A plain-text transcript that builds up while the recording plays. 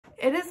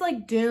It is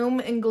like doom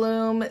and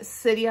gloom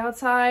city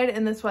outside,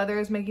 and this weather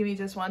is making me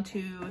just want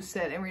to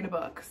sit and read a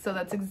book. So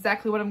that's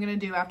exactly what I'm gonna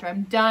do after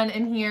I'm done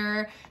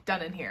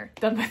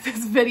with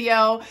this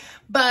video.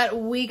 But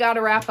we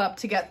gotta wrap up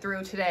to get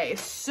through today.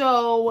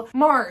 So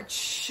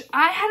March,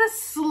 I had a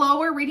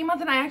slower reading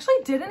month, and I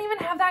actually didn't even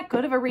have that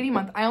good of a reading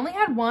month. I only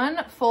had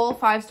one full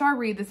 5-star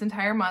read this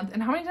entire month.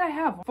 And how many did I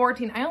have?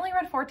 14. I only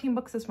read 14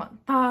 books this month.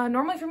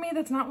 Normally for me,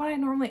 that's not what I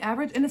normally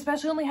average, and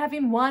especially only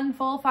having one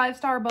full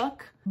 5-star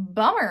book.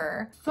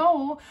 Bummer.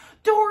 So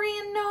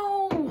Dorian,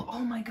 no.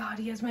 Oh my God,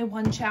 he has my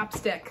one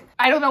chapstick.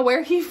 I don't know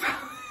where he from.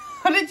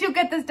 How did you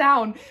get this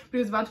down? But he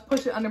was about to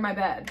push it under my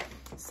bed.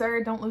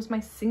 Sir, don't lose my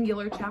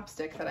singular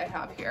chapstick that I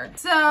have here.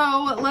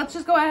 So let's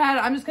just go ahead.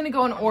 I'm just gonna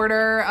go in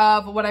order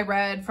of what I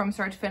read from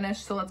start to finish.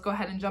 So let's go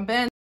ahead and jump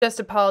in. Just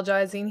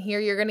apologizing here.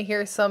 You're going to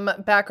hear some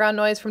background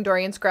noise from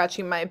Dorian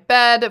scratching my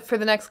bed. For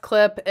the next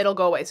clip, it'll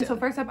go away soon. So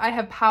first up, I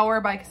have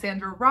Power by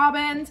Cassandra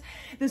Robbins.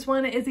 This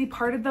one is a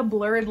part of the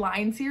Blurred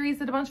Line series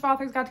that a bunch of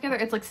authors got together.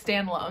 It's like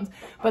standalones,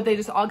 but they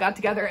just all got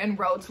together and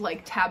wrote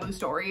like taboo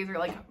stories or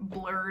like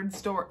blurred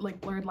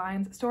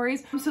lines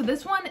stories. So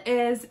this one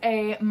is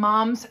a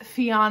mom's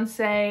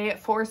fiance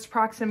forced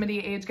proximity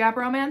age gap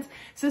romance.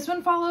 So this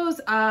one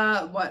follows,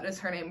 what is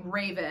her name?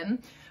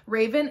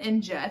 Raven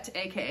and Jet,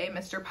 aka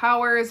Mr.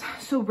 Powers.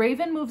 So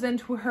Raven moves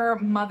into her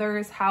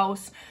mother's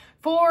house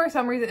for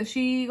some reason. Is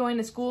she going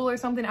to school or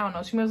something? I don't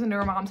know. She moves into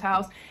her mom's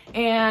house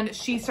and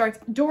she starts,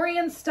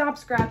 Dorian, stop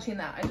scratching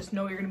that. I just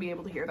know you're gonna be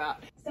able to hear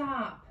that.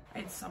 Stop. I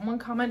had someone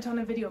comment on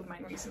a video of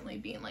mine recently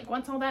being like,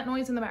 what's all that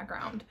noise in the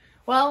background?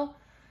 Well,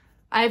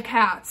 I have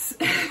cats.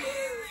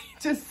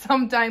 Just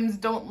sometimes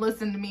don't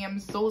listen to me. I'm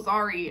so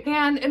sorry.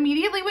 And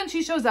immediately when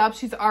she shows up,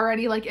 she's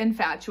already like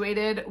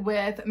infatuated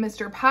with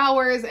Mr.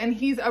 Powers, and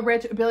he's a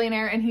rich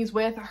billionaire and he's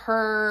with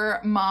her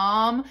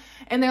mom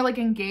and they're like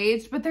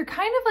engaged, but they're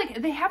kind of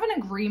like, they have an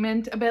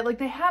agreement a bit. Like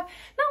they have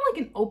not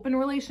like an open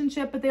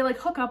relationship, but they like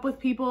hook up with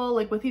people,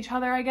 like with each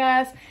other, I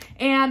guess.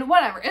 And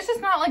whatever. It's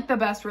just not like the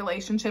best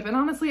relationship. And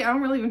honestly, I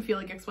don't really even feel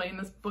like explaining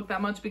this book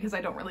that much because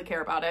I don't really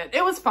care about it.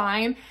 It was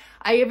fine.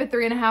 I gave it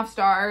 3.5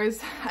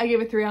 stars. I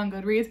gave it 3 on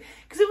Goodreads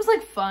because it was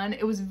like fun.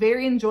 It was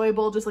very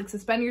enjoyable, just like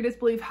suspend your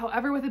disbelief.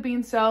 However, with it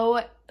being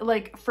so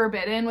like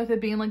forbidden, with it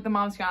being like the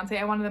mom's fiance,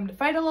 I wanted them to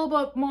fight a little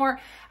bit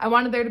more. I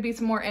wanted there to be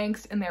some more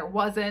angst, and there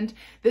wasn't.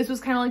 This was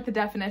kind of like the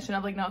definition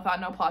of like no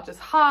thought, no plot, just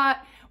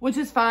hot, which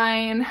is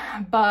fine.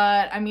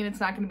 But I mean,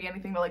 it's not going to be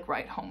anything to like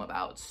write home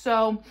about.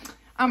 So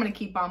I'm gonna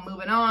keep on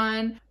moving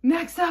on.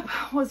 Next up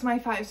was my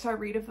 5-star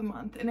read of the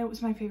month, and it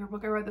was my favorite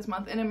book I read this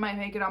month, and it might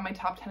make it on my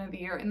top 10 of the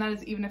year, and that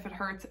is Even If It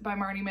Hurts by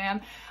Marty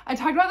Mann. I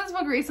talked about this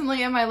book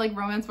recently in my like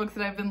romance books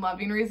that I've been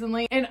loving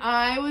recently, and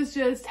I was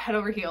just head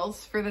over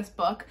heels for this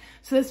book.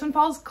 So this one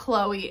follows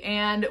Chloe,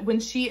 and when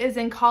she is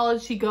in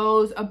college, she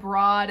goes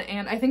abroad,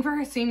 and I think for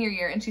her senior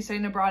year, and she's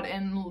studying abroad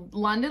in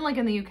London, like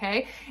in the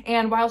UK,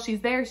 and while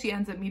she's there, she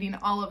ends up meeting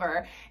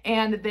Oliver,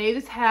 and they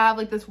just have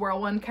like this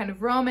whirlwind kind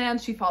of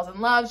romance. She falls in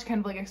love, she kind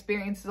of like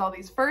experiences all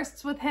these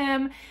firsts with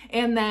him,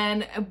 and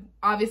then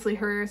obviously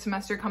her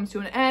semester comes to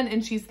an end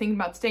and she's thinking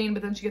about staying,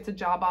 but then she gets a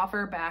job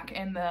offer back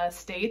in the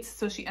States,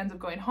 so she ends up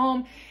going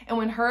home. And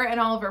when her and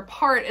Oliver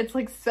part, it's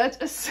like such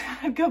a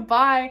sad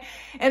goodbye,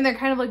 and they're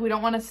kind of like, we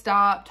don't want to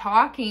stop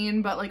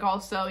talking, but like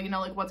also, you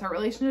know, like what's our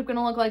relationship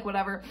gonna look like,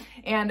 whatever.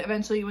 And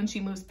eventually when she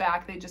moves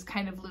back, they just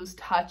kind of lose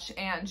touch,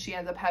 and she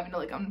ends up having to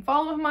like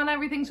unfollow him on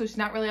everything, so she's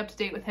not really up to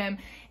date with him,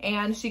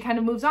 and she kind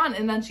of moves on.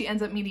 And then she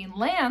ends up meeting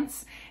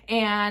Lance,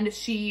 and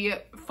she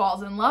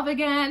falls in love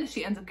again.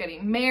 She ends up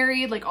getting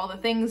married, like all the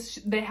things.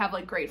 They have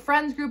like great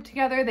friends group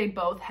together. They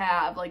both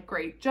have like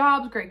great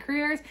jobs, great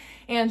careers,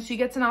 and she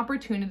gets an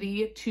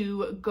opportunity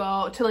to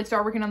go to like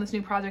start working on this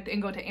new project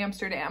and go to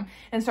Amsterdam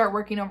and start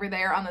working over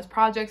there on this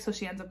project. So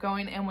she ends up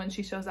going, and when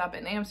she shows up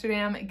in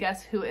Amsterdam,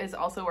 guess who is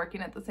also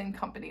working at the same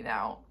company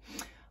now?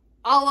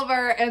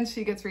 Oliver, and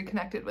she gets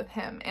reconnected with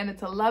him, and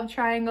it's a love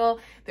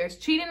triangle. There's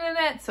cheating in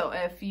it, so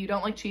if you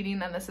don't like cheating,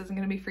 then this isn't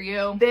gonna be for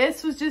you.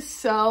 This was just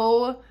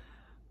so,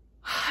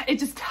 it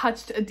just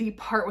touched a deep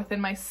part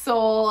within my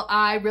soul.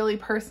 I really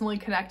personally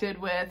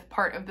connected with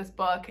part of this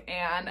book,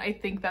 and I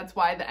think that's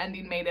why the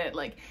ending made it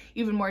like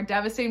even more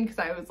devastating, because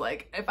I was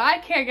like, if I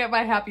can't get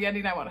my happy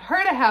ending, I want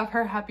her to have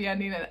her happy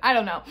ending. And I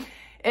don't know,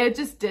 it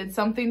just did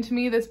something to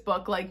me. This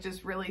book like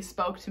just really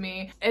spoke to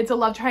me. It's a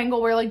love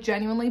triangle where like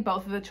genuinely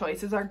both of the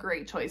choices are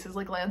great choices.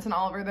 Like Lance and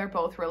Oliver, they're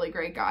both really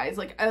great guys.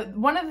 Like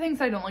one of the things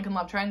I don't like in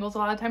love triangles a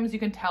lot of times, you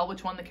can tell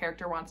which one the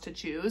character wants to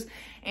choose,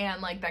 and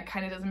like that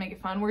kind of doesn't make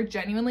it fun. Where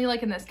genuinely,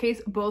 like in this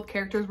case, both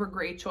characters were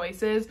great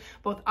choices,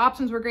 both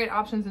options were great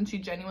options, and she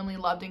genuinely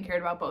loved and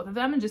cared about both of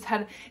them and just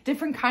had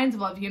different kinds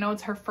of love. You know,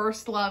 it's her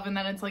first love, and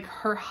then it's like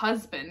her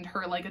husband,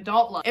 her like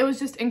adult love. It was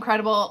just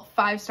incredible.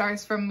 5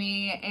 stars from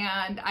me,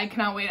 and I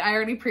cannot wait. I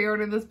already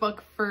pre-ordered this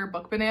book for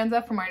Book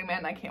Bonanza from Marty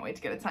Mann. I can't wait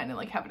to get it signed and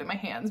like have it in my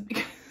hands,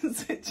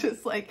 because it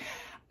just like,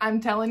 I'm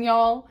telling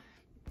y'all,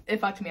 it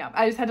fucked me up.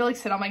 I just had to like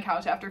sit on my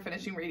couch after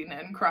finishing reading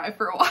it and cry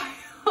for a while.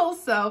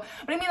 So,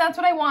 but I mean, that's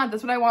what I want.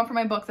 That's what I want for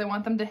my books. I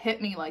want them to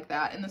hit me like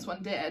that, and this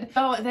one did.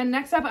 So then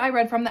next up, I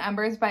read From the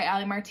Embers by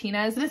Ali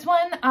Martinez. This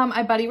one,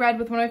 I buddy read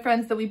with one of my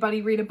friends that we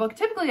buddy read a book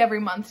typically every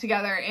month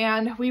together,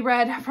 and we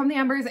read From the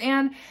Embers,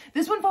 and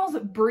this one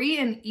follows Bree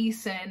and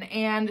Eason,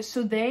 and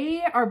so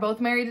they are both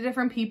married to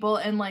different people,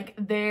 and like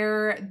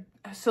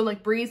so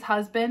like Bree's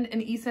husband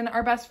and Eason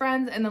are best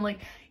friends, and then like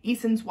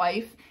Eason's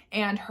wife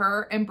and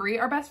her and Bree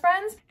are best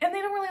friends, and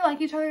they don't really like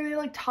each other. They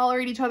like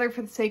tolerate each other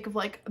for the sake of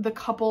like the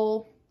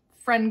couple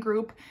friend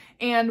group.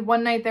 And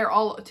one night they're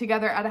all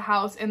together at a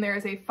house and there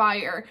is a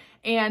fire,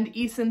 and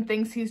Eason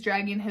thinks he's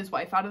dragging his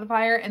wife out of the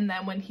fire, and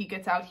then when he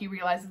gets out he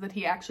realizes that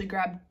he actually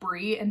grabbed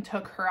Bree and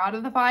took her out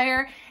of the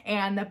fire,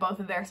 and that both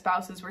of their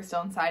spouses were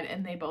still inside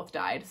and they both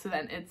died. So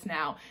then it's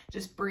now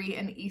just Bree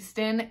and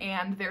Easton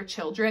and their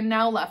children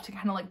now left to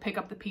kind of like pick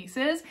up the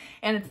pieces,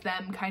 and it's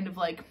them kind of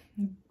like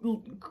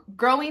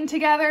growing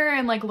together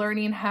and like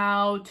learning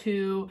how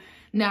to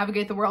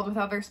navigate the world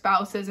without their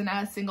spouses and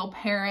as single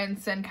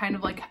parents, and kind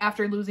of like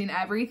after losing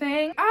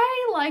everything.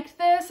 I liked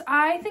this.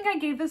 I think I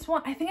gave this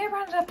one, I think I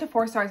rounded up to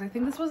 4 stars. I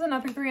think this was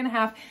another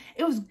 3.5.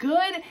 It was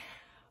good.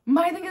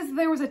 My thing is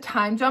there was a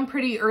time jump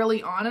pretty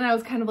early on, and I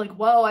was kind of like,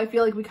 whoa, I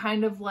feel like we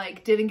kind of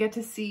like didn't get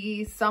to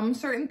see some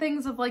certain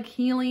things of like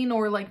healing,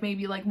 or like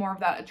maybe like more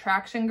of that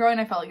attraction growing.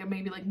 I felt like it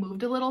maybe like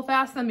moved a little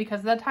fast then because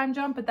of that time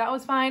jump, but that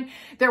was fine.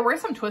 There were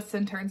some twists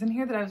and turns in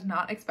here that I was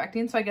not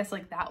expecting, so I guess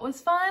like that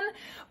was fun.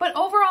 But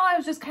overall, I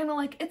was just kind of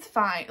like, it's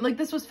fine. Like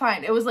this was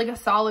fine. It was like a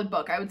solid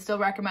book. I would still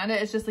recommend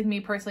it. It's just like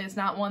me personally, it's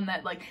not one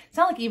that like, it's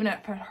not like Even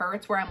If It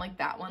Hurts where I'm like,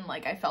 that one,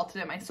 like I felt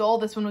it in my soul.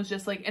 This one was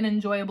just like an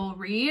enjoyable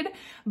read,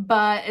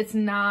 but it's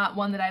not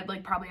one that I'd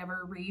like probably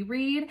ever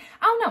reread.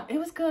 I don't know. It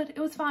was good. It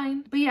was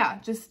fine. But yeah,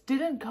 just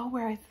didn't go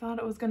where I thought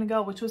it was going to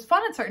go, which was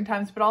fun at certain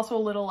times, but also a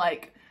little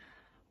like,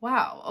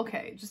 wow,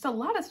 okay, just a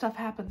lot of stuff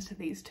happens to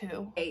these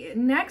two. Okay,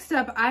 next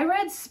up, I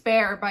read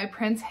Spare by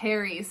Prince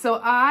Harry. So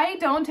I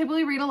don't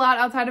typically read a lot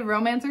outside of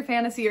romance or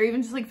fantasy or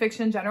even just like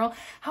fiction in general.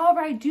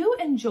 However, I do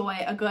enjoy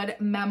a good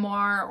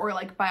memoir or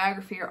like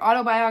biography or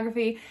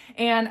autobiography,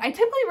 and I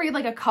typically read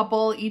like a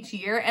couple each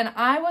year, and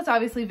I was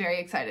obviously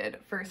very excited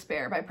for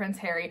Spare by Prince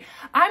Harry.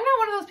 I'm not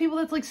one of those people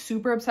that's like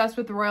super obsessed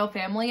with the royal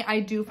family. I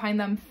do find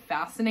them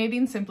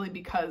fascinating simply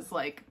because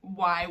like,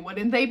 why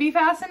wouldn't they be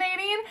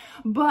fascinating?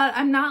 But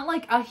I'm not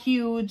like a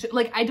huge,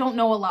 like I don't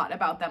know a lot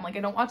about them. Like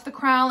I don't watch The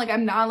Crown. Like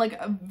I'm not like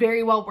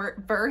very well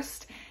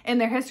versed in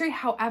their history.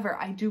 However,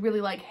 I do really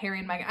like Harry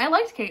and Meghan. I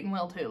liked Kate and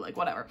Will too, like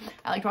whatever.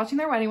 I liked watching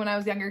their wedding when I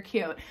was younger,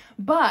 cute.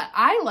 But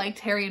I liked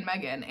Harry and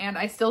Meghan, and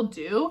I still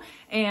do.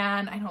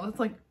 And I know that's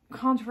like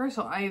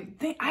controversial. I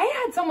think I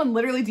had someone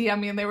literally DM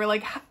me and they were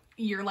like,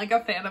 you're like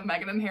a fan of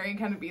Meghan and Harry, and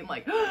kind of being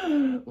like,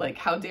 like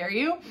how dare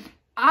you?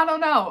 I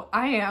don't know.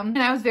 I am.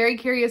 And I was very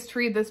curious to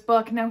read this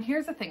book. Now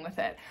here's the thing with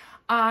it.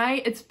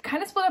 It's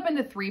kind of split up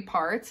into 3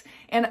 parts,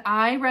 and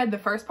I read the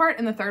first part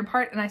and the third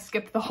part, and I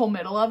skipped the whole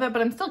middle of it,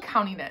 but I'm still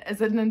counting it as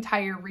an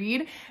entire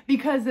read,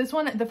 because this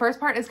one, the first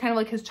part is kind of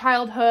like his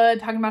childhood,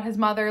 talking about his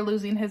mother,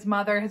 losing his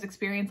mother, his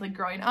experience like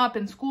growing up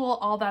in school,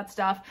 all that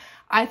stuff.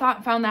 I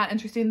found that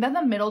interesting. Then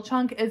the middle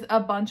chunk is a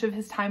bunch of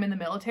his time in the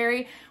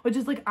military, which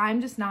is like, I'm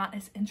just not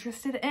as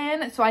interested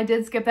in. So I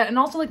did skip that. And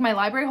also like my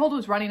library hold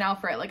was running out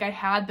for it. Like I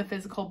had the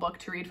physical book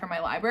to read from my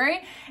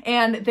library,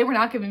 and they were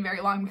not giving very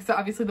long because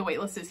obviously the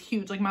wait list is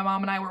huge. Like my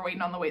mom and I were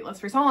waiting on the wait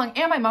list for so long,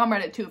 and my mom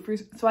read it too,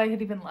 so I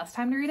had even less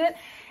time to read it.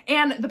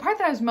 And the part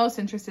that I was most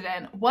interested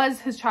in was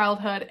his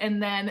childhood,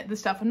 and then the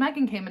stuff when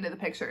Meghan came into the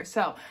picture.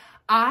 So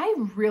I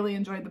really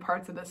enjoyed the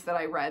parts of this that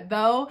I read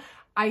though.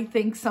 I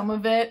think some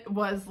of it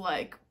was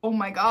like, oh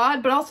my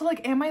God, but also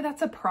like, am I that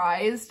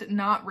surprised?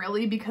 Not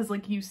really, because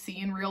like you see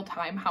in real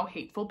time how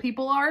hateful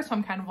people are. So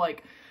I'm kind of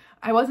like,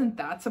 I wasn't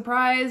that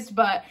surprised,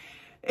 but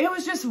it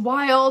was just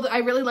wild. I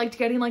really liked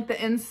getting like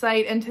the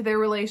insight into their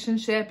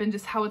relationship and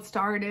just how it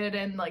started,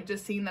 and like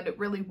just seeing that it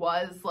really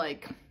was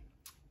like,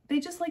 they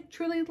just like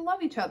truly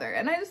love each other.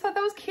 And I just thought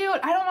that was cute.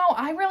 I don't know.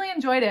 I really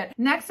enjoyed it.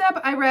 Next up,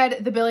 I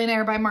read The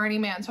Billionaire by Marnie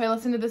Mann. So I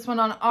listened to this one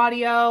on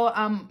audio.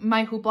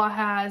 My Hoopla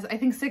has, I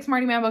think, 6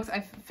 Marnie Mann books.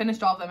 I've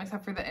finished all of them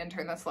except for The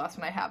Intern. That's the last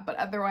one I have. But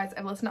otherwise,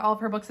 I've listened to all of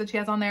her books that she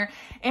has on there.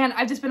 And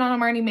I've just been on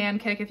a Marnie Mann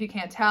kick, if you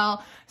can't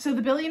tell. So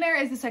The Billionaire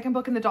is the second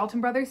book in the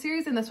Dalton Brothers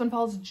series. And this one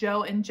follows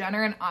Joe and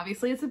Jenner. And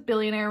obviously, it's a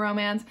billionaire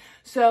romance.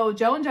 So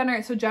Joe and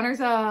Jenner, so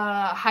Jenner's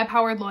a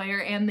high-powered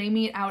lawyer, and they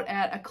meet out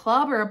at a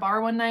club or a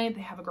bar one night.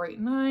 They have a great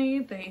night.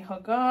 They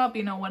hook up,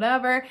 you know,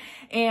 whatever,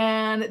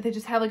 and they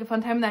just have like a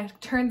fun time. That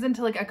turns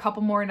into like a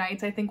couple more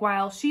nights, I think,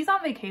 while she's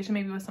on vacation,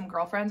 maybe with some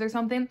girlfriends or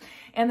something,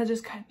 and that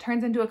just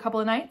turns into a couple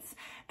of nights.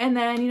 And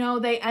then, you know,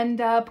 they end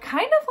up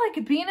kind of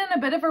like being in a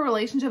bit of a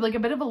relationship, like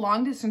a bit of a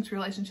long distance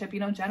relationship. You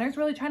know, Jenner's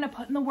really trying to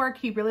put in the work.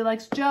 He really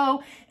likes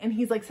Joe, and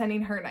he's like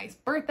sending her nice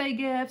birthday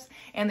gifts,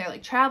 and they're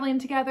like traveling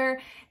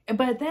together.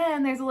 But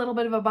then there's a little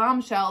bit of a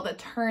bombshell that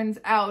turns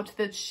out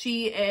that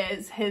she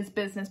is his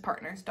business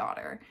partner's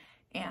daughter.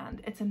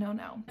 and it's a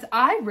no-no.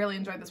 I really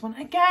enjoyed this one.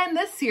 Again,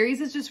 this series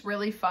is just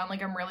really fun.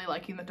 Like, I'm really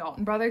liking the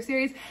Dalton Brothers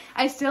series.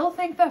 I still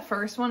think the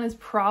first one is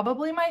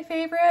probably my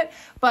favorite,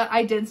 but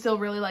I did still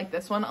really like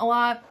this one a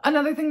lot.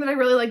 Another thing that I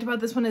really liked about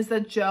this one is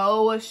that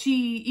Jo,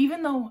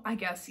 even though I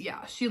guess,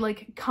 yeah, she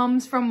like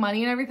comes from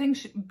money and everything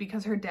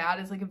because her dad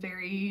is like a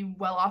very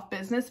well-off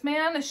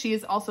businessman, she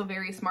is also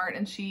very smart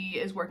and she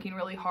is working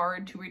really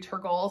hard to reach her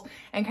goals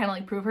and kind of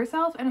like prove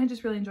herself. And I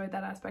just really enjoyed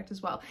that aspect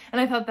as well.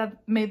 And I thought that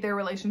made their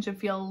relationship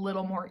feel a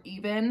little more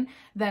even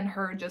than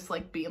her just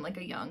like being like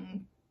a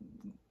young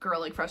girl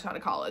like fresh out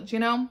of college, you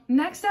know?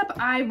 Next up,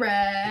 I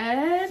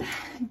read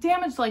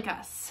Damaged Like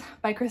Us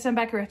by Kristen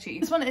Becker Ritchie.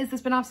 This one is the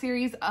spin-off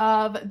series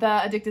of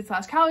the Addicted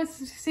 / Cowboys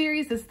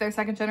series. This is their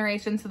second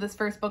generation. So this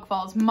first book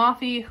follows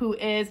Mafi, who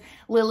is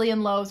Lily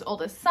and Lo's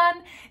oldest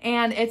son,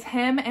 and it's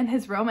him and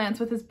his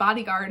romance with his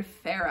bodyguard,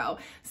 Pharaoh.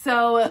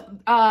 So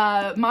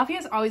Mafi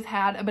has always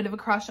had a bit of a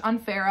crush on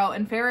Pharaoh,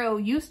 and Pharaoh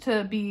used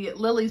to be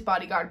Lily's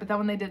bodyguard, but then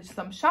when they did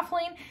some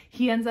shuffling,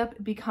 he ends up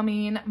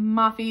becoming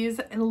Mafi's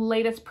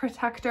latest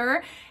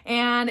protector,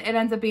 and it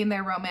ends up being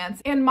their romance.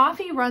 And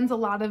Mafi runs a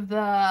lot of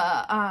the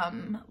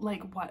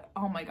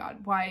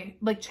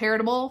like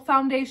charitable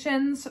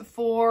foundations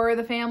for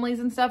the families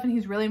and stuff, and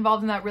he's really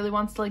involved in that, really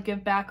wants to like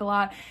give back a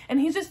lot, and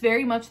he's just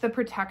very much the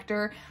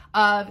protector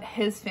of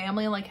his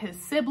family, like his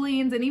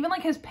siblings and even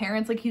like his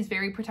parents. Like, he's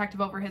very protective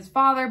over his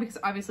father because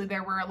obviously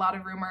there were a lot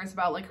of rumors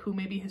about like who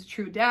maybe his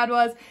true dad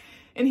was.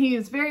 And he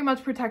is very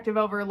much protective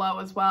over Lo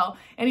as well.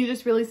 And you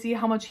just really see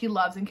how much he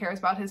loves and cares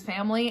about his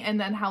family, and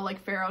then how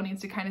like Pharaoh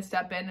needs to kind of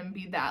step in and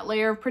be that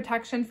layer of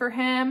protection for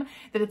him,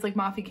 that it's like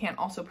Mafi can't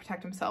also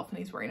protect himself and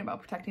he's worrying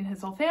about protecting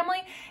his whole family.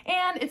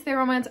 And it's their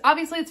romance.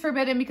 Obviously it's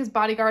forbidden because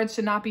bodyguards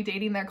should not be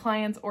dating their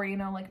clients or, you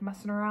know, like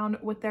messing around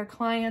with their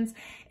clients,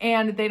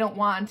 and they don't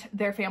want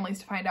their families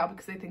to find out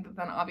because they think that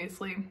then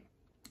obviously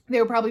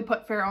they would probably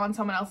put Pharaoh on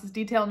someone else's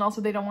detail, and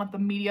also they don't want the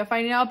media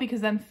finding out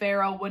because then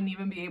Pharaoh wouldn't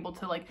even be able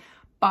to like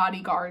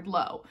bodyguard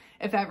Lo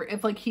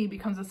if like he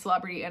becomes a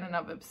celebrity in and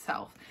of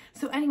himself.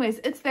 So anyways,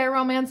 it's their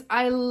romance.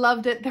 I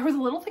loved it. There was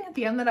a little thing at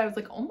the end that I was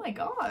like, oh my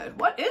god,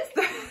 what is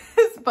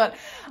this? But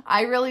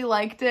I really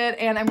liked it,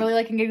 and I'm really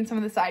liking getting some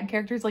of the side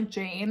characters like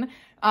Jane,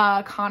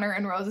 Connor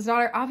and Rose's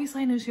daughter.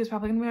 Obviously I knew she was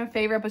probably gonna be my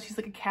favorite, but she's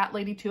like a cat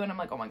lady too, and I'm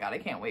like, oh my god, I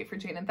can't wait for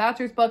Jane and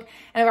Thatcher's book.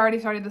 And I've already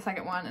started the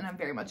second one, and I'm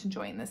very much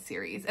enjoying this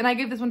series, and I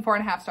gave this one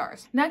 4.5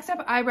 stars. Next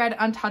up, I read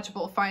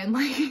Untouchable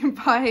finally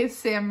by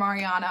Sam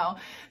Mariano.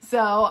 So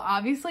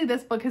obviously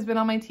this book has been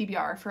on my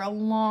TBR for a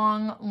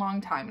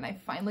long time, and I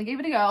finally gave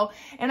it a go,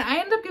 and I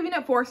ended up giving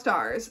it 4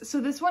 stars. So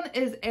this one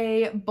is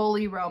a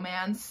bully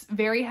romance,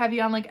 very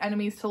heavy on like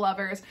enemies to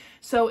lovers.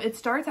 So it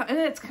starts out, and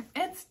it's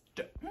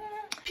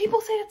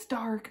people say it's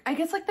dark. I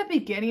guess like the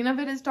beginning of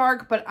it is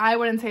dark, but I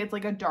wouldn't say it's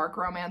like a dark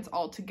romance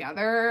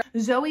altogether.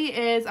 Zoe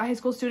is a high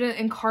school student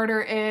and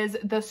Carter is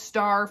the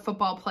star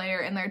football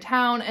player in their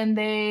town, and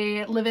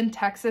they live in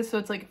Texas, so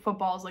it's like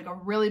football is like a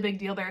really big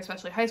deal there,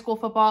 especially high school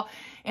football,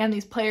 and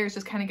these players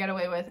just kind of get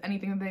away with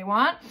anything that they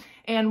want.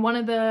 And one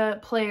of the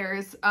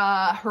players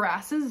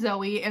harasses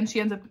Zoe, and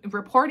she ends up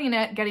reporting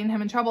it, getting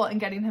him in trouble and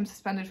getting him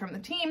suspended from the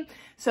team.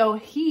 So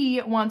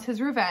he wants his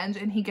revenge,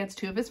 and he gets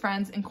 2 of his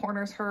friends and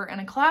corners her in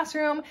a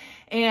classroom,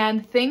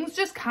 and things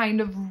just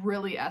kind of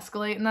really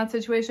escalate in that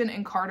situation,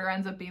 and Carter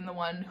ends up being the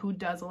one who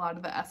does a lot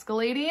of the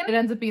escalating. It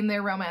ends up being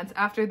their romance.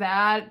 After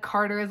that,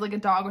 Carter is like a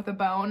dog with a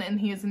bone, and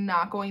he is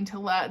not going to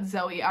let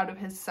Zoe out of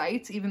his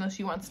sights, even though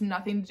she wants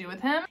nothing to do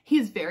with him.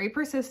 He's very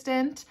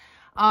persistent.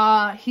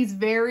 He's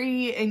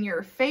very in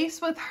your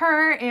face with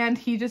her, and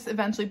he just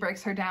eventually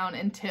breaks her down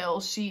until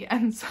she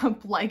ends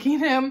up liking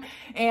him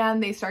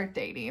and they start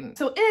dating.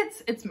 So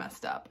it's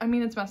messed up. I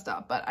mean, it's messed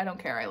up, but I don't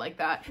care. I like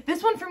that.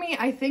 This one for me,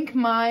 I think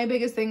my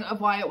biggest thing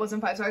of why it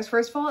wasn't 5 stars,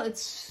 first of all,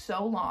 it's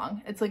so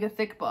long. It's like a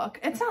thick book.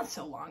 It's not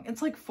so long.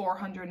 It's like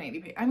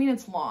 480 pages. I mean,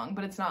 it's long,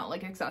 but it's not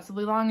like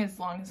excessively long as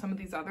some of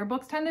these other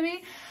books tend to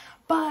be.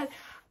 But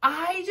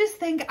I just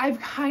think I've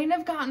kind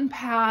of gotten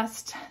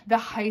past the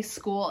high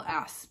school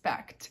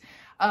aspect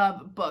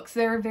of books.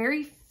 There are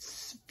very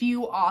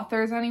few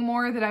authors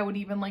anymore that I would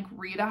even like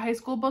read a high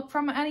school book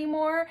from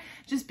anymore,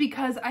 just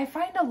because I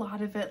find a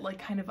lot of it like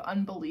kind of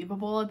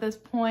unbelievable at this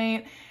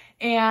point.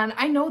 And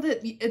I know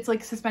that it's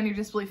like suspend your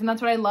disbelief, and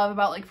that's what I love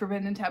about like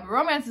forbidden and taboo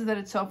romance, is that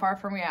it's so far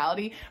from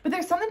reality. But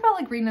there's something about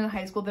like reading in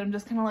high school that I'm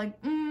just kind of like,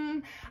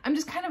 I'm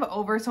just kind of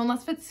over. So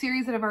unless it's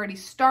series that I've already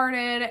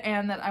started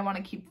and that I want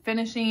to keep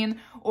finishing,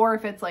 or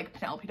if it's like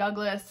Penelope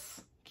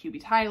Douglas,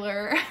 QB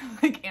Tyler,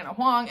 like Anna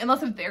Huang,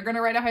 unless if they're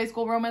gonna write a high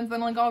school romance, then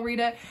like I'll read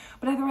it.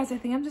 But otherwise I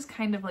think I'm just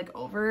kind of like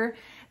over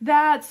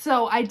that.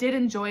 So I did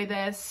enjoy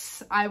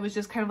this. I was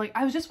just kind of like,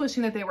 I was just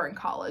wishing that they were in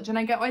college, and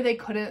I get why they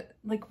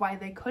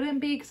couldn't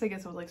be, because I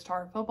guess it was like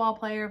star football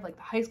player of like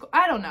the high school,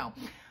 I don't know,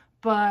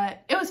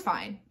 but it was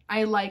fine.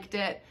 I liked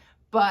it,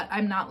 but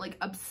I'm not like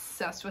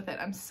obsessed with it.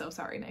 I'm so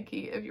sorry,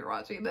 Nikki, if you're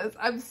watching this.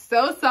 I'm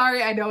so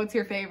sorry. I know it's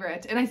your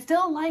favorite, and I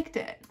still liked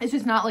it. It's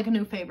just not like a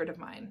new favorite of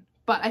mine.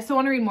 But I still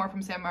want to read more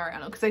from Sam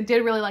Mariano, because I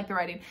did really like the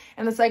writing,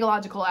 and the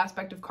psychological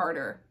aspect of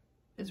Carter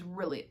is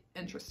really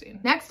interesting.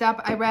 Next up,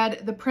 I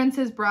read The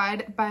Prince's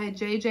Bride by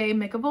J.J.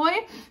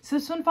 McAvoy. So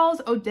this one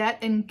follows Odette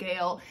and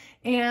Gail.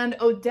 And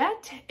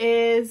Odette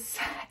is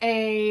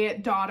a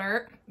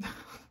daughter.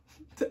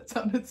 That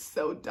sounded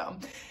so dumb.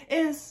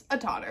 Is a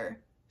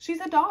daughter. She's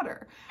a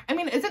daughter. I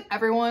mean, isn't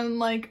everyone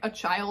like a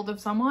child of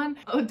someone?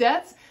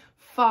 Odette's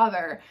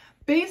father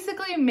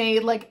basically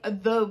made like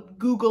the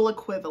Google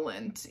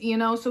equivalent, you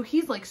know? So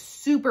he's like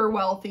super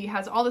wealthy,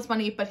 has all this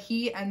money, but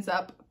he ends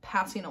up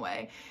passing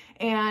away.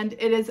 And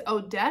it is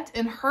Odette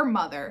and her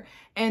mother,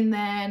 and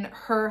then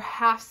her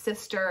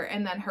half-sister,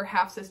 and then her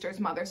half-sister's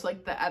mother, so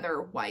like the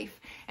other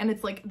wife. And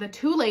it's like the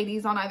two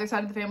ladies on either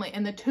side of the family,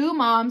 and the two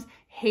moms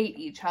hate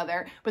each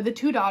other, but the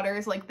two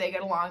daughters, like, they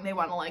get along, they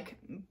want to like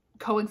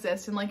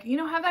coexist and like, you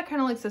know, have that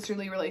kind of like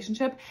sisterly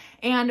relationship.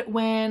 And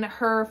when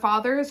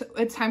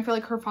it's time for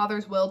like her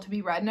father's will to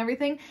be read and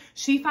everything,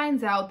 she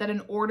finds out that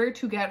in order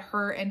to get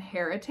her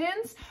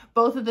inheritance,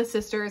 both of the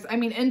sisters, I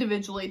mean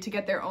individually to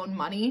get their own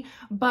money,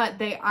 but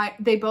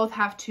they both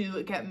have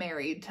to get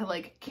married to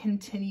like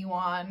continue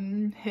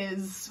on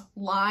his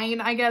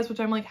line, I guess, which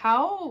I'm like,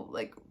 how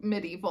like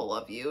medieval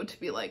of you to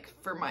be like,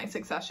 for my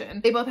succession.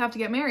 They both have to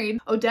get married.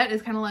 Odette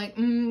is kind of like,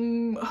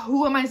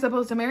 who am I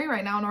supposed to marry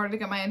right now in order to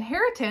get my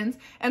inheritance?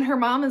 And her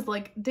mom is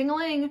like,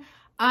 ding-a-ling,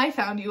 I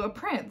found you a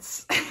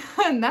prince.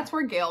 And that's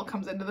where Gail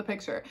comes into the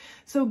picture.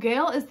 So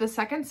Gail is the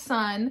second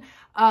son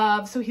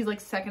of, so he's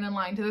like second in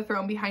line to the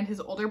throne behind his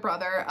older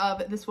brother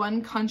of this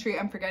one country.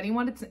 I'm forgetting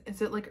what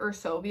is it like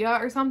Ursovia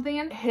or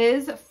something?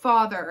 His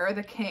father,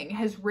 the king,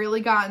 has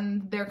really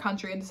gotten their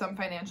country into some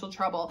financial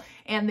trouble,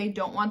 and they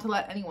don't want to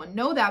let anyone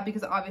know that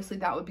because obviously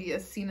that would be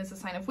seen as a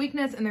sign of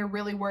weakness, and they're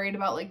really worried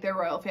about like their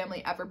royal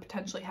family ever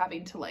potentially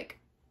having to like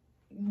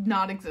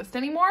not exist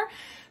anymore.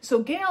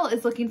 So Gail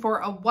is looking for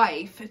a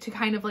wife to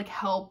kind of like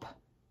help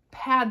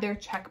pad their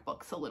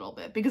checkbooks a little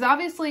bit, because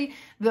obviously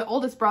the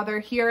oldest brother,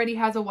 he already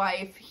has a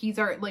wife, he's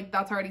already like,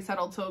 that's already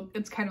settled, so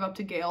it's kind of up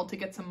to Gail to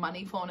get some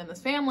money flowing in this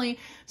family.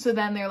 So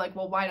then they're like,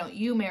 well, why don't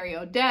you marry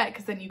Odette,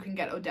 because then you can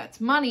get Odette's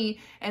money,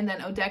 and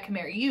then Odette can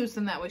marry you, so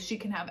then that way she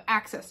can have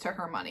access to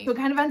her money. So it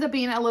kind of ends up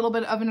being a little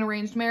bit of an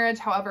arranged marriage.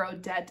 However,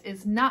 Odette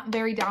is not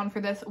very down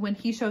for this. When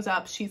he shows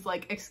up, she's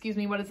like, excuse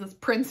me, what is this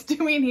prince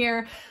doing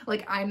here?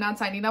 Like, I'm not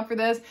signing up for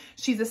this.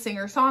 She's a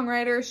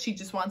singer-songwriter, she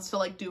just wants to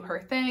like do her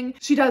thing.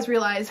 She does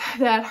realize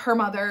that her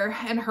mother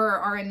and her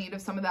are in need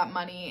of some of that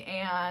money,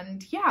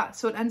 and yeah,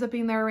 so it ends up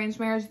being their arranged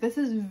marriage. This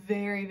is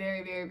very,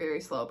 very, very,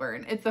 very slow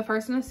burn. It's the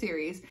first in a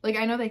series. Like,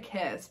 I know they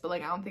kiss, but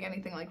like I don't think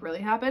anything like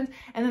really happens,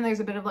 and then there's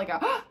a bit of like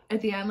a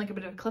at the end, like a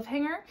bit of a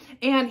cliffhanger.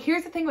 And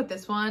here's the thing with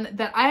this one,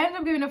 that I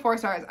ended up giving it 4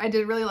 stars. I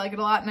did really like it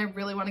a lot, and I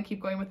really want to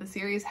keep going with the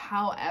series.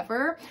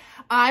 However,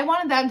 I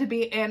wanted them to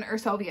be in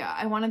Ursovia.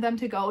 I wanted them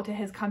to go to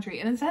his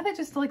country, and instead they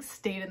just like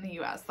stayed in the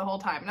US the whole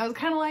time, and I was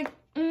kind of like,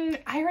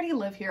 I already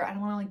live here. I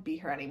don't want to like be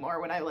here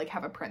anymore when I like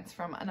have a prince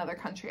from another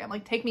country. I'm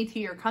like, take me to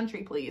your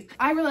country, please.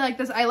 I really like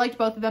this. I liked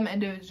both of them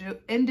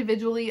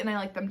individually, and I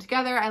liked them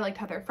together. I liked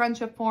how their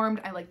friendship formed.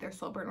 I liked their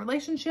slow burn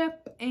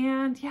relationship,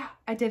 and yeah,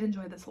 I did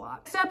enjoy this a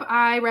lot. Next up,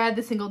 I read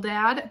The Single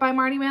Dad by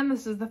Marty Mann.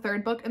 This is the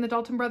 3rd book in the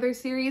Dalton Brothers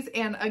series,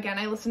 and again,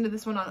 I listened to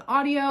this one on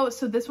audio.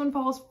 So this one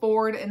follows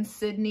Ford and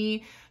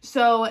Sydney.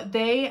 So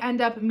they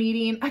end up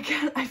meeting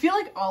again. I feel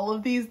like all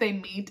of these, they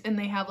meet and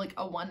they have like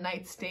a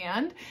one-night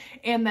stand,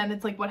 and then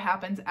it's like what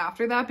happens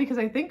after that, because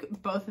I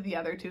think both of the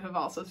other two have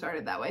also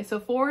started that way. So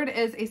Ford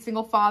is a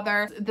single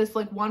father. This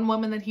like one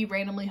woman that he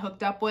randomly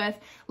hooked up with,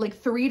 like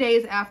 3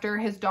 days after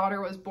his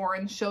daughter was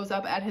born, shows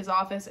up at his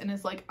office and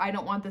is like, I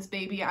don't want this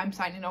baby. I'm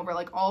signing over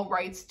like all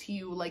rights to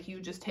you. Like,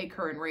 you just take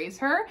her and raise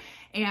her.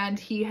 And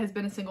he has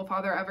been a single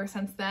father ever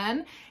since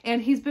then.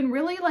 And he's been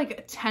really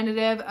like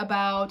tentative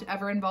about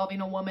ever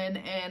involving a woman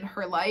in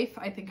her life.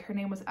 I think her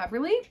name was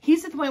Everly.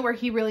 He's at the point where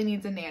he really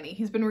needs a nanny.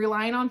 He's been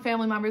relying on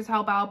family members to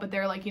help out, but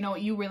they're like, you know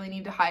what, you really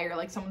need to hire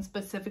like someone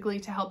specifically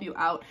to help you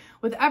out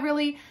with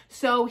Everly.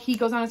 So he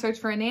goes on a search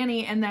for a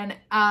nanny, and then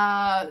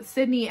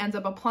Sydney ends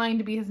up applying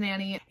to be his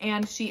nanny,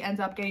 and she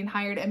ends up getting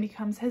hired and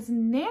becomes his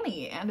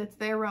nanny, and it's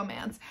their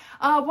romance.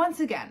 Once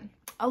again,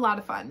 a lot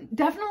of fun.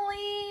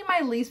 Definitely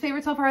my least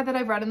favorite so far that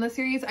I've read in the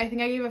series. I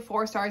think I gave it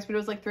 4 stars, but it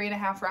was like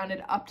 3.5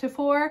 rounded up to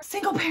 4.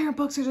 Single parent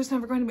books are just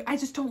never going to be, I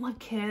just don't love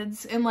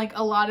kids. And like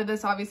a lot of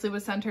this obviously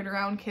was centered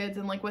around kids,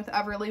 and like with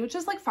Everly, which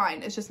is like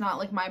fine. It's just not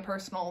like my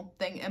personal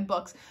thing in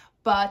books.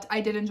 But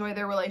I did enjoy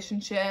their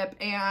relationship,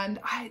 and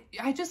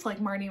I just like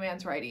Marty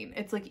Mann's writing.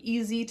 It's like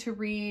easy to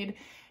read.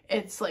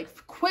 It's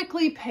like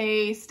quickly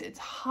paced. It's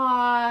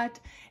hot.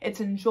 It's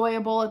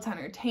enjoyable. It's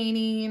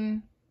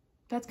entertaining.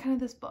 That's kind of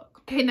this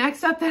book. Okay,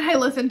 next up that I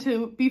listened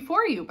to,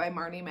 Before You by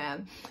Marty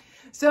Mann.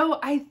 So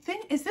I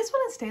think, is this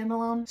one a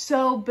standalone?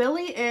 So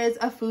Billy is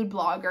a food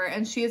blogger,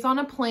 and she is on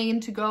a plane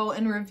to go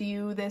and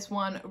review this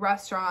one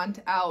restaurant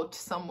out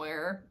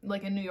somewhere,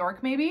 like in New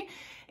York maybe.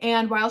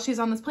 And while she's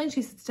on this plane,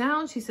 she sits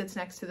down, she sits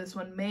next to this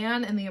one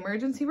man in the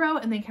emergency row,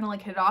 and they kind of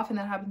like hit it off, and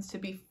that happens to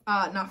be,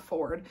 not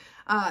Ford,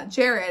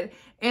 Jared.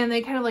 And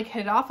they kind of like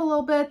hit it off a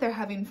little bit. They're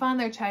having fun,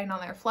 they're chatting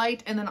on their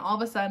flight, and then all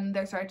of a sudden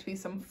there start to be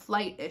some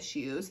flight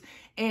issues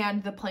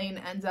and the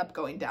plane ends up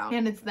going down,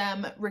 and it's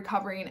them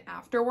recovering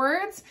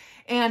afterwards.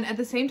 And at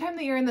the same time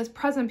that you're in this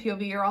present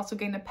POV, you're also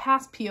getting a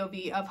past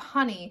POV of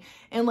Honey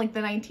in like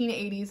the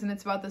 1980s, and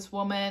it's about this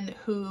woman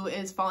who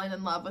is falling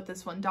in love with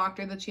this one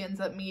doctor that she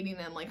ends up meeting,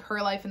 and like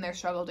her life and their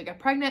struggle to get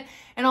pregnant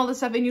and all this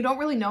stuff. And you don't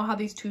really know how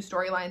these two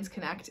storylines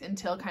connect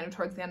until kind of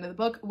towards the end of the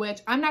book, which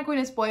I'm not going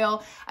to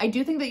spoil. I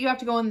do think that you have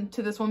to go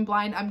into this one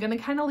blind. I'm going to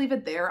kind of leave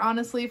it there,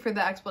 honestly, for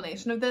the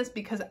explanation of this,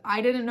 because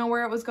I didn't know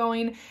where it was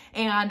going,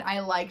 and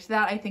I liked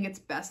that. I think it's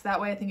best that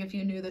way. I think if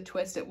you knew the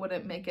twist, it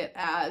wouldn't make it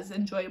as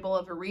enjoyable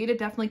of a read. It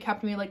definitely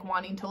kept me like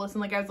wanting to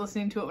listen. Like I was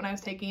listening to it when I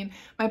was taking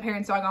my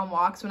parents' dog on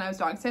walks when I was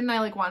dog sitting, and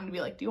I like wanted to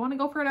be like, do you want to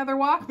go for another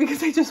walk?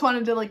 Because I just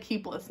wanted to like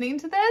keep listening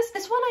to this.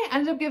 This one I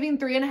ended up giving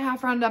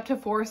 3.5 rounded up to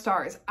 4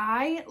 stars.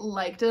 I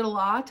liked it a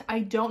lot. I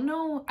don't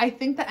know. I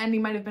think the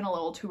ending might have been a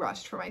little too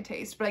rushed for my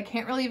taste, but I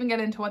can't really even get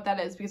into what that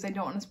is because I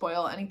don't want to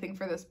spoil anything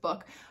for this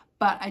book.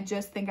 But I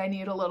just think I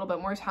need a little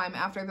bit more time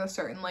after the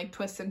certain like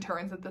twists and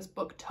turns that this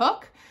book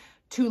took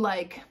to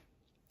like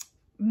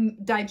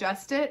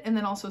digest it, and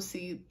then also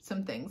see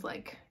some things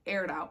like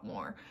aired out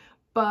more.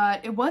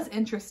 But it was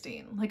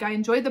interesting. Like I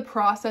enjoyed the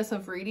process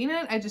of reading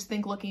it. I just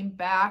think looking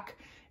back,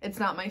 it's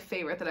not my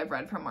favorite that I've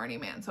read from Marnie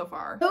Mann so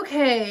far.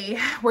 Okay,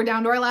 we're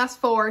down to our last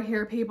 4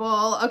 here,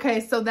 people. Okay,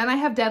 so then I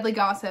have Deadly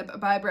Gossip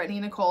by Brittany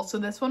Nicole. So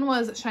this one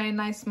was Shine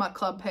Nice Smut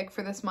Club pick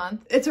for this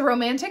month. It's a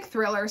romantic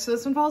thriller. So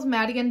this one follows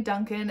Maddie and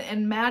Duncan,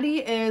 and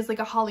Maddie is like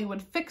a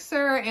Hollywood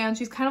fixer, and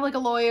she's kind of like a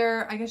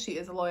lawyer. I guess she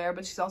is a lawyer,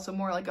 but she's also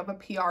more like of a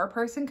PR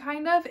person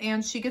kind of,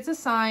 and she gets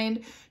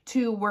assigned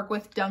to work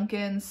with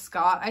Duncan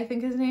Scott, I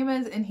think his name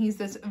is, and he's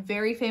this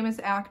very famous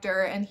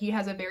actor, and he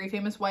has a very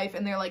famous wife,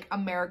 and they're like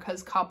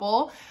America's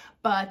couple.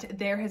 But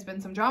there has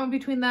been some drama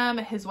between them.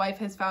 His wife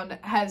has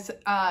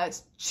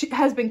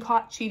been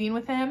caught cheating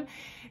with him,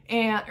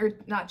 or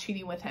not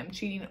cheating with him,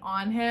 cheating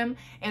on him,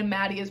 and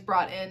Maddie is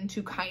brought in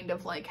to kind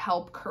of like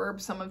help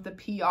curb some of the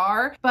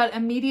PR. But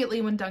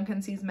immediately when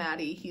Duncan sees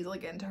Maddie, he's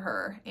like into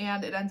her,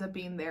 and it ends up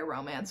being their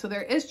romance. So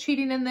there is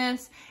cheating in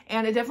this,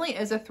 and it definitely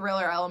is a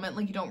thriller element.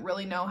 Like you don't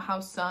really know how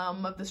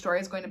some of the story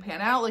is going to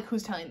pan out, like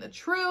who's telling the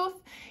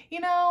truth,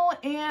 you know,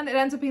 and it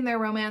ends up being their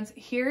romance.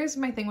 Here's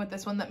my thing with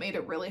this one that made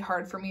it really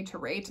hard for me to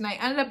rate, and I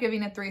ended up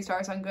giving it 3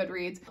 stars on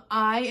Goodreads.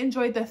 I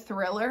enjoyed the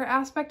thriller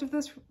aspect of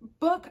this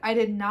book. I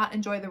did not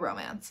enjoy the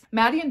romance.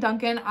 Maddie and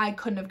Duncan, I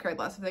couldn't have cared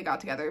less if they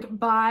got together.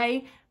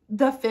 By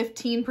the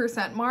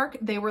 15% mark,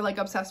 they were like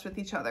obsessed with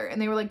each other,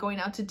 and they were like going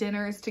out to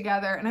dinners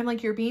together, and I'm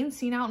like, you're being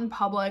seen out in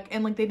public,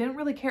 and like they didn't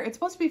really care. It's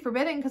supposed to be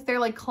forbidden because they're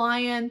like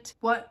client,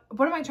 what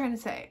am I trying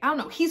to say? I don't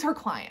know. He's her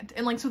client,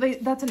 and like so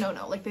that's a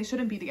no-no. Like they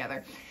shouldn't be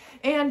together.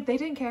 And they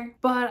didn't care.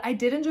 But I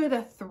did enjoy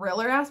the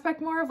thriller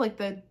aspect more of like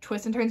the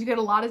twists and turns. You get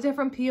a lot of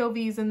different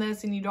POVs in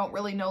this, and you don't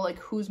really know like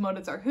whose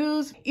motives are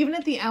whose. Even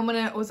at the end when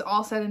it was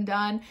all said and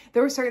done,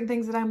 there were certain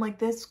things that I'm like,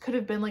 this could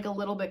have been like a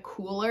little bit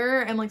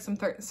cooler, and like some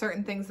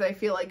certain things that I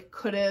feel like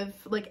could have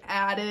like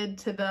added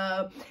to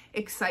the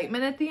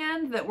excitement at the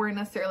end that weren't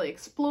necessarily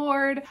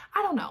explored.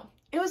 I don't know.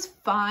 It was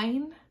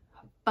fine,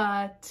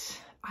 but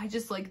I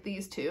just like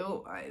these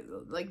two.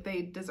 Like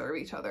they deserve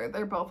each other.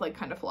 They're both like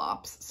kind of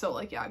flops. So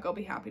like, yeah, go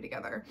be happy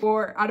together.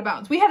 For Out of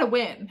Bounds, we had a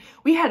win.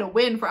 We had a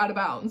win for Out of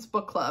Bounds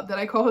book club that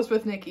I co-host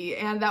with Nikki,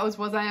 and that was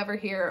Was I Ever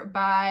Here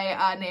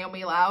by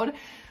Naomi Loud.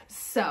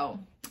 So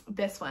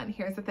this one,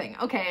 here's the thing.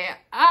 Okay,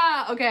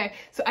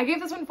 so I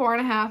gave this one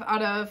 4.5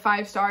 out of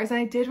 5 stars, and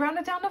I did round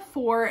it down to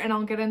 4, and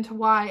I'll get into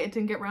why it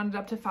didn't get rounded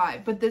up to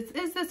 5. But this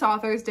is this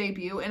author's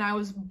debut, and I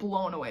was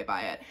blown away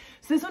by it.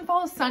 So this one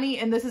follows Sunny,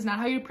 and this is not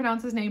how you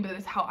pronounce his name, but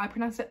it's how I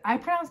pronounced it. I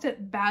pronounced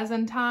it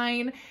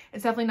Byzantine.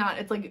 It's definitely not.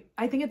 It's like,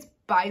 I think it's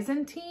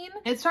Byzantine.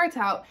 It starts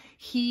out,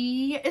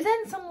 he is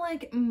in some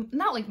like,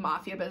 not like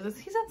mafia business,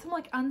 he's in some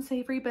like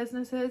unsavory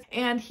businesses,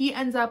 and he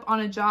ends up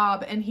on a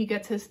job and he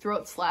gets his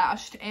throat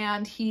slashed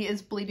and he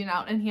is bleeding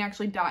out, and he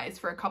actually dies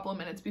for a couple of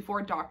minutes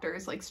before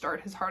doctors like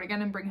start his heart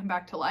again and bring him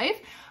back to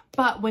life.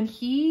 But when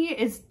he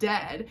is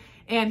dead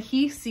and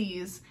he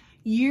sees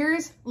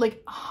years,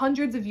 like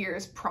hundreds of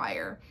years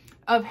prior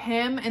of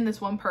him and this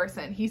one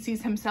person, he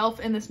sees himself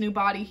in this new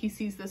body, he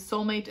sees this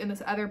soulmate in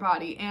this other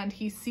body, and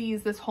he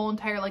sees this whole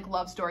entire like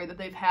love story that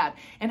they've had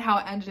and how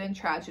it ended in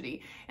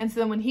tragedy. And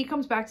so then when he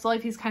comes back to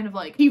life, he's kind of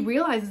like, he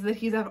realizes that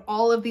he's had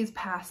all of these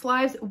past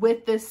lives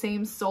with this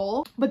same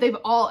soul, but they've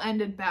all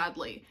ended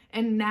badly.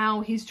 And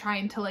now he's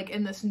trying to like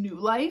in this new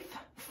life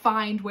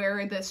find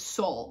where this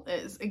soul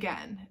is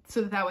again,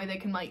 so that way they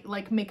can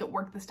like make it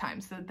work this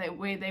time, so that they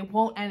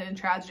won't end in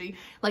tragedy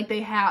like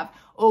they have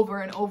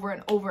over and over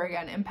and over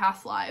again in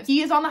past lives.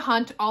 He is on the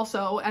hunt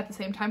also at the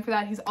same time for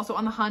that. He's also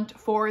on the hunt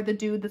for the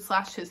dude that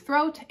slashed his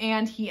throat,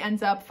 and he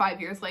ends up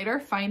 5 years later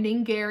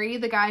finding Gary,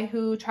 the guy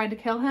who tried to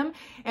kill him.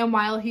 And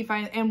when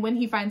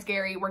he finds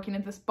Gary working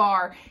at this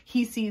bar,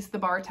 he sees the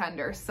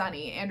bartender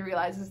Sunny and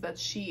realizes that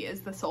she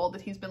is the soul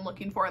that he's been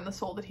looking for and the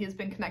soul that he has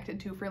been connected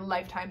to for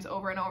lifetimes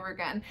over and over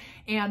again.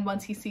 And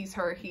once he sees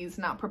her, he's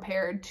not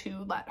prepared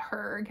to let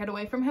her get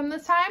away from him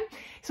this time.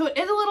 So it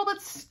is a little bit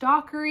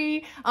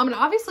stalkery. And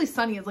obviously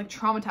Sunny is like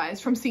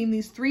traumatized from seeing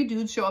these 3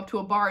 dudes show up to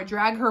a bar,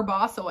 drag her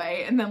boss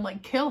away, and then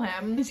like kill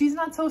him. She's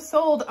not so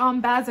sold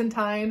on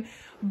Bazantine,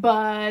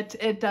 but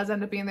it does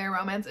end up being their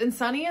romance. And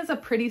Sunny is a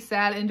pretty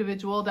sad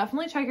individual.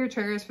 Definitely check your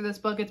triggers for this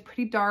book. It's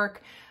pretty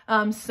dark.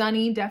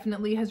 Sunny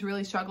definitely has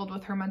really struggled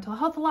with her mental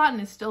health a lot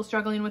and is still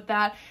struggling with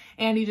that.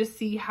 And you just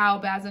see how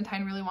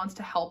Bazantine really wants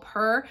to help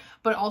her,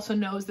 but also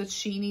knows that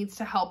she needs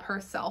to help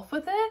herself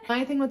with it.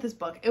 My thing with this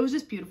book, it was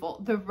just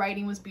beautiful. The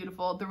writing was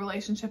beautiful. The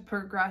relationship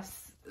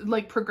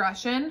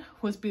progression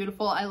was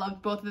beautiful. I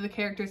loved both of the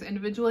characters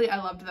individually. I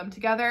loved them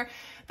together.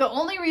 The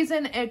only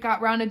reason it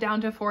got rounded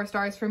down to 4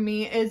 stars for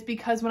me is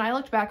because when I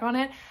looked back on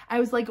it, I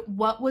was like,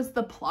 what was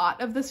the plot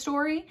of the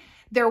story?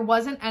 There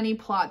wasn't any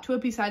plot to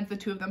it besides the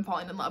 2 of them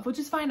falling in love, which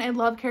is fine. I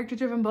love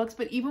character-driven books,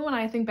 but even when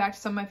I think back to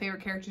some of my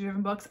favorite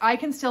character-driven books, I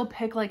can still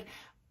pick like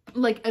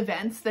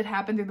events that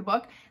happen through the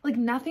book. Like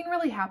nothing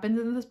really happens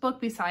in this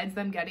book besides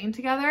them getting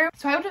together.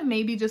 So I would have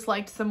maybe just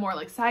liked some more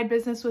like side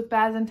business with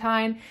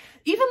Bazantine,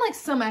 even like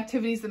some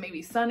activities that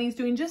maybe Sunny's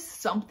doing,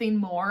 just something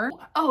more.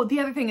 Oh, the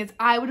other thing is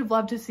I would have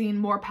loved to see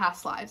more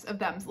past lives of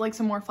them, like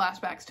some more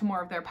flashbacks to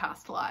more of their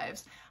past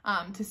lives,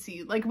 to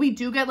see, like we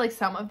do get like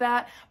some of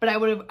that, but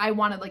I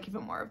wanted like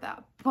even more of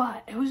that.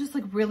 But it was just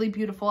like really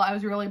beautiful. I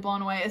was really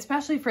blown away,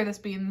 especially for this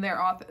being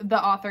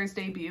the author's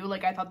debut.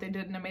 Like I thought they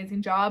did an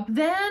amazing job.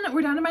 Then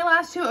we're down to my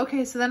last 2.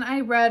 Okay, so then I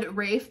read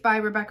Rafe by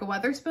Rebecca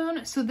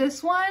Weatherspoon. So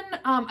this one,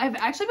 I've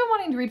actually been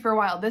wanting to read for a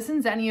while. This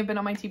and Zenny have been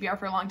on my TBR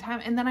for a long time.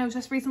 And then I was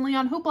just recently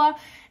on Hoopla,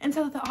 and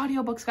so the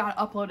audiobooks got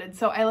uploaded.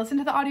 So I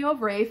listened to the audio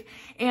of Rafe,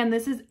 and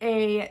this is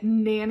a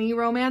nanny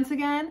romance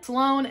again.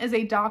 Sloane is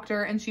a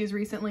doctor, and she is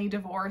recently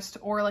divorced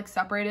or like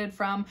separated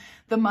from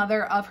the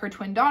mother of her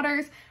twin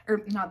daughters,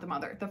 or not the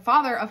mother, the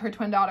father of her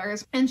twin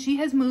daughters. And she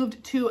has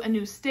moved to a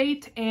new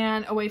state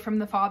and away from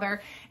the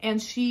father.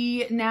 And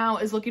she now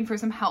is looking for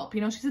some help.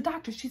 You know, she's a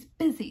doctor, she's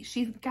busy,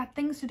 she's got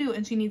things to do,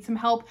 and she needs some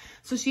help.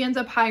 So she ends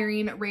up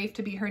hiring Rafe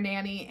to be her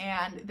nanny,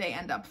 and they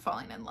end up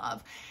falling in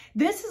love.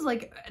 This is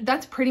like,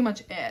 that's pretty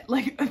much it.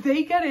 Like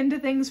they get into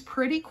things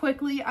pretty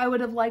quickly. I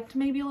would have liked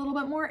maybe a little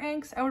bit more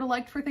angst. I would have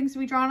liked for things to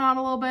be drawn out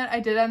a little bit. I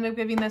did end up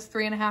giving this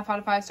 3.5 out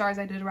of 5 stars.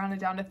 I did round it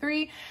down to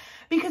 3.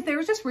 Because there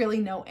was just really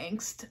no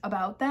angst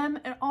about them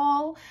at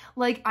all.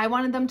 Like I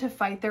wanted them to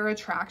fight their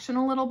attraction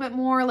a little bit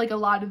more, like a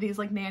lot of these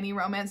like nanny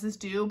romances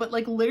do. But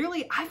like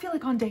literally, I feel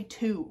like on day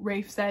 2,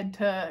 Rafe said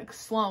to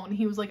Sloane,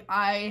 he was like,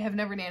 I have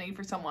never nannied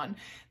for someone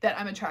that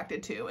I'm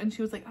attracted to. And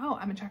she was like, oh,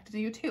 I'm attracted to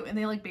you too. And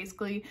they like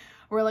basically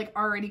were like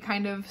already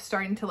kind of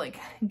starting to like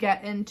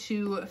get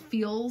into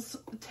feels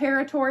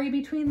territory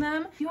between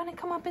them. You want to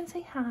come up and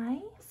say hi?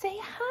 Say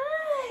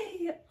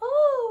hi.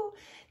 Oh,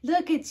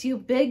 look at you,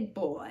 big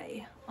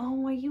boy.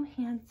 Oh, are you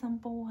handsome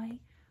boy?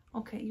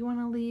 Okay, you want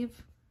to leave?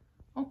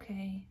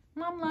 Okay,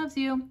 Mom loves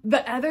you.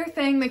 The other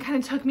thing that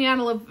kind of took me out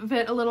of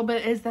it a little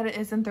bit is that it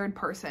is in 3rd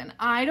person.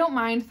 I don't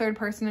mind 3rd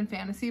person in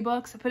fantasy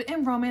books, but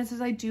in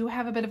romances, I do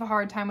have a bit of a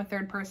hard time with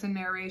 3rd person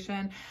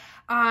narration.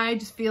 I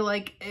just feel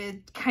like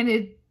it kind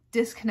of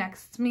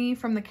disconnects me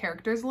from the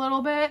characters a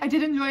little bit. I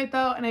did enjoy it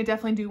though, and I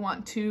definitely do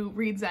want to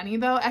read Zenny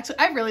though. Actually,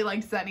 I really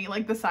liked Zenny.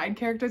 Like the side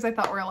characters I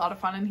thought were a lot of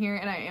fun in here,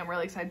 and I am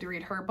really excited to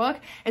read her book,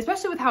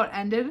 especially with how it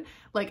ended.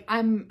 Like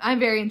I'm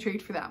very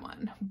intrigued for that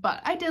one,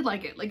 but I did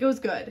like it. Like it was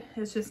good.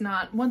 It's just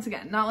not, once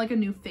again, not like a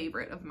new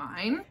favorite of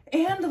mine.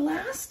 And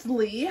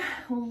lastly,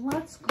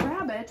 let's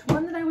grab it.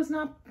 One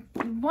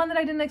that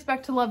I didn't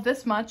expect to love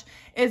this much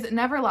is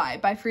Never Lie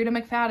by Frida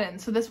McFadden.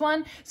 So this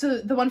one, so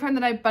the one friend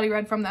that I buddy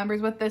read From the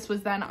Embers with, this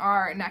was then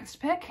our next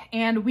pick,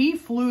 and we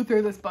flew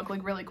through this book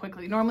like really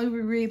quickly. Normally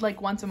we read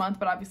like once a month,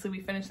 but obviously we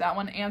finished that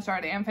one and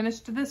started and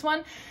finished this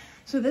one.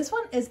 So this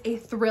one is a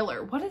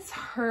thriller. What is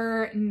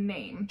her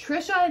name?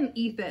 Trisha and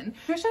Ethan.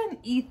 Trisha and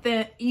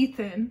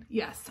Ethan,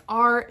 yes,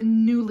 are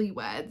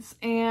newlyweds,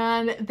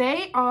 and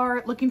they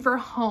are looking for a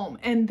home,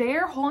 and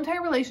their whole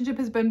entire relationship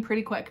has been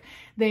pretty quick.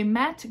 They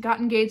met, got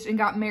engaged, and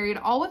got married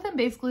all within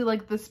basically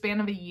like the span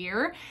of a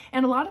year.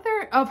 And a lot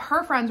of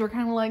her friends were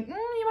kind of like, you might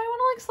want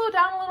to like slow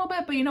down a little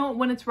bit, but you know,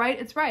 when it's right,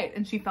 it's right.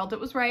 And she felt it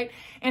was right.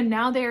 And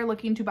now they are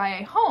looking to buy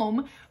a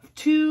home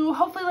to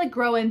hopefully like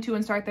grow into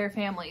and start their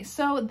family.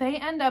 So they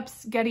end up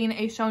getting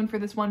a showing for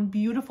this one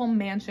beautiful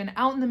mansion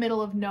out in the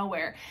middle of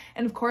nowhere.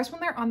 And of course, when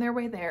they're on their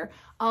way there,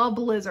 a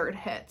blizzard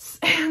hits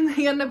and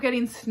they end up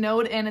getting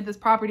snowed in at this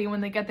property.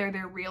 When they get there,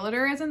 their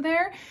realtor isn't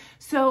there.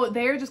 So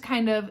they're just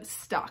kind of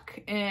stuck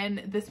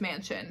in this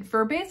mansion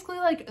for basically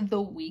like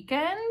the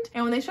weekend.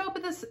 And when they show up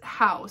at this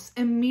house,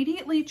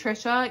 immediately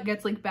Trisha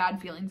gets like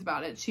bad feelings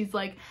about it. She's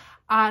like,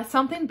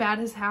 something bad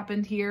has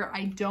happened here.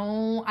 I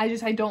don't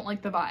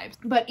like the vibes.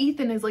 But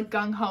Ethan is like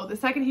gung-ho. The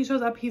second he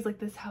shows up, he's like,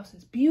 this house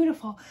is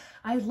beautiful.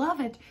 I love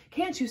it.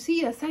 Can't you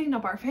see us setting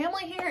up our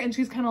family here? And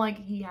she's kind of like,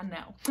 yeah,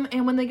 no.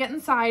 And when they get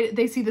inside,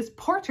 they see this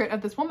portrait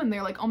of this woman.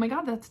 They're like, oh my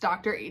God, that's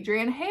Dr.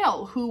 Adrienne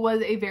Hale, who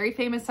was a very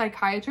famous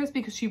psychiatrist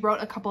because she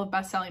wrote a couple of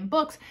best-selling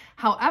books.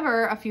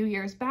 However, a few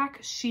years back,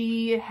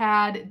 she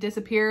had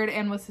disappeared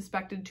and was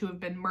suspected to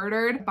have been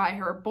murdered by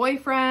her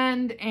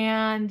boyfriend.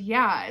 And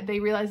yeah, they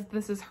realized that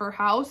this is her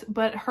house,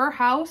 but her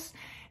house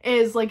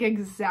is like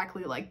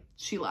exactly like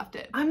she left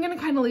it. I'm gonna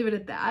kind of leave it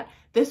at that.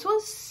 This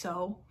was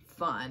so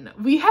fun.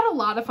 We had a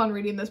lot of fun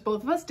reading this.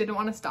 Both of us didn't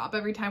want to stop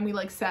every time we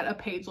like set a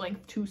page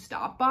length to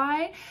stop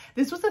by.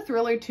 This was a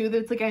thriller too,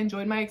 that's like I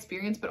enjoyed my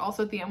experience, but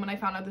also at the end when I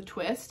found out the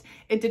twist,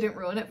 it didn't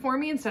ruin it for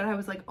me. Instead, I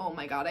was like, oh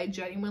my God, I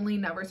genuinely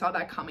never saw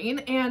that coming.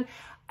 And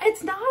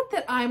it's not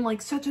that I'm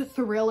like such a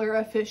thriller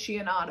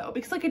aficionado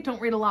because like I don't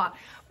read a lot,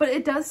 but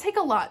it does take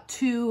a lot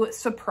to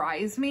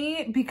surprise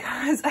me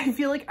because I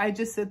feel like I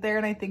just sit there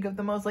and I think of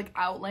the most like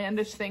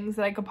outlandish things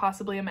that I could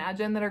possibly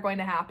imagine that are going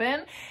to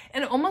happen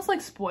and almost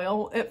like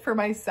spoil it for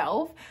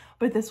myself.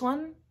 But this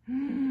one,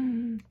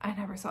 I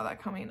never saw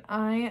that coming.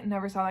 I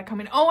never saw that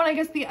coming. Oh, and I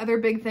guess the other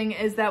big thing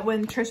is that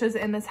when Trisha's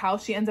in this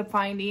house, she ends up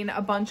finding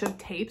a bunch of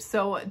tapes.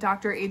 So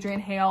Dr.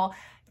 Adrienne Hale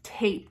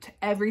taped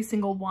every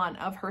single one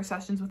of her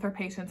sessions with her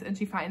patients, and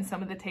she finds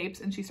some of the tapes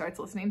and she starts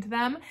listening to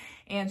them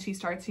and she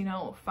starts, you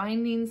know,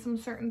 finding some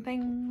certain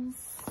things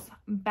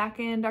back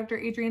in Dr.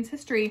 Adrienne's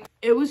history.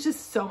 It was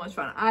just so much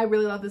fun. I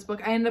really love this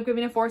book. I ended up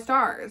giving it 4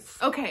 stars.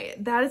 Okay,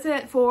 that is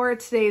it for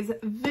today's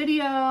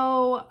video.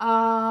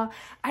 I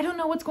don't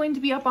know what's going to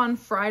be up on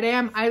Friday.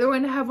 I'm either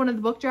going to have one of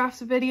the book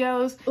drafts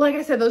videos. Like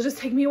I said, those just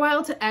take me a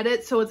while to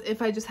edit, so it's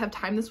if I just have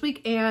time this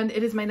week. And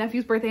it is my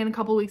nephew's birthday in a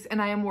couple weeks,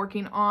 and I am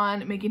working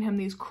on making him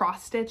these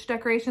cross-stitch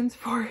decorations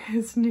for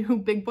his new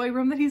big boy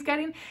room that he's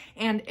getting,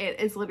 and it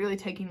is literally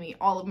taking me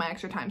all of my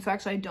extra time. So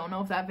actually, I don't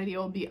know if that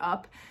video will be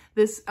up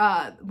this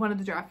one of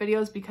the draft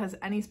videos because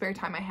any spare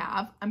time I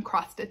have, I'm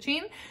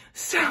cross-stitching.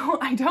 So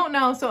I don't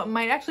know. So it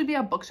might actually be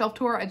a bookshelf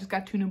tour. I just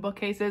got 2 new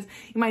bookcases.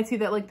 You might see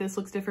that like this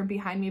looks different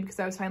behind me because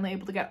I was finally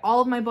able to get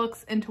all of my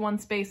books into one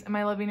space in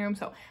my living room.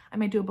 So I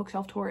might do a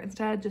bookshelf tour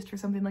instead just for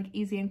something like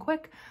easy and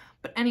quick.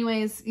 But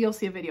anyways, you'll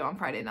see a video on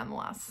Friday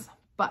nonetheless.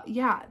 But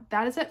yeah,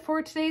 that is it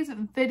for today's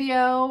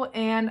video,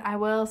 and I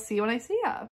will see you when I see ya.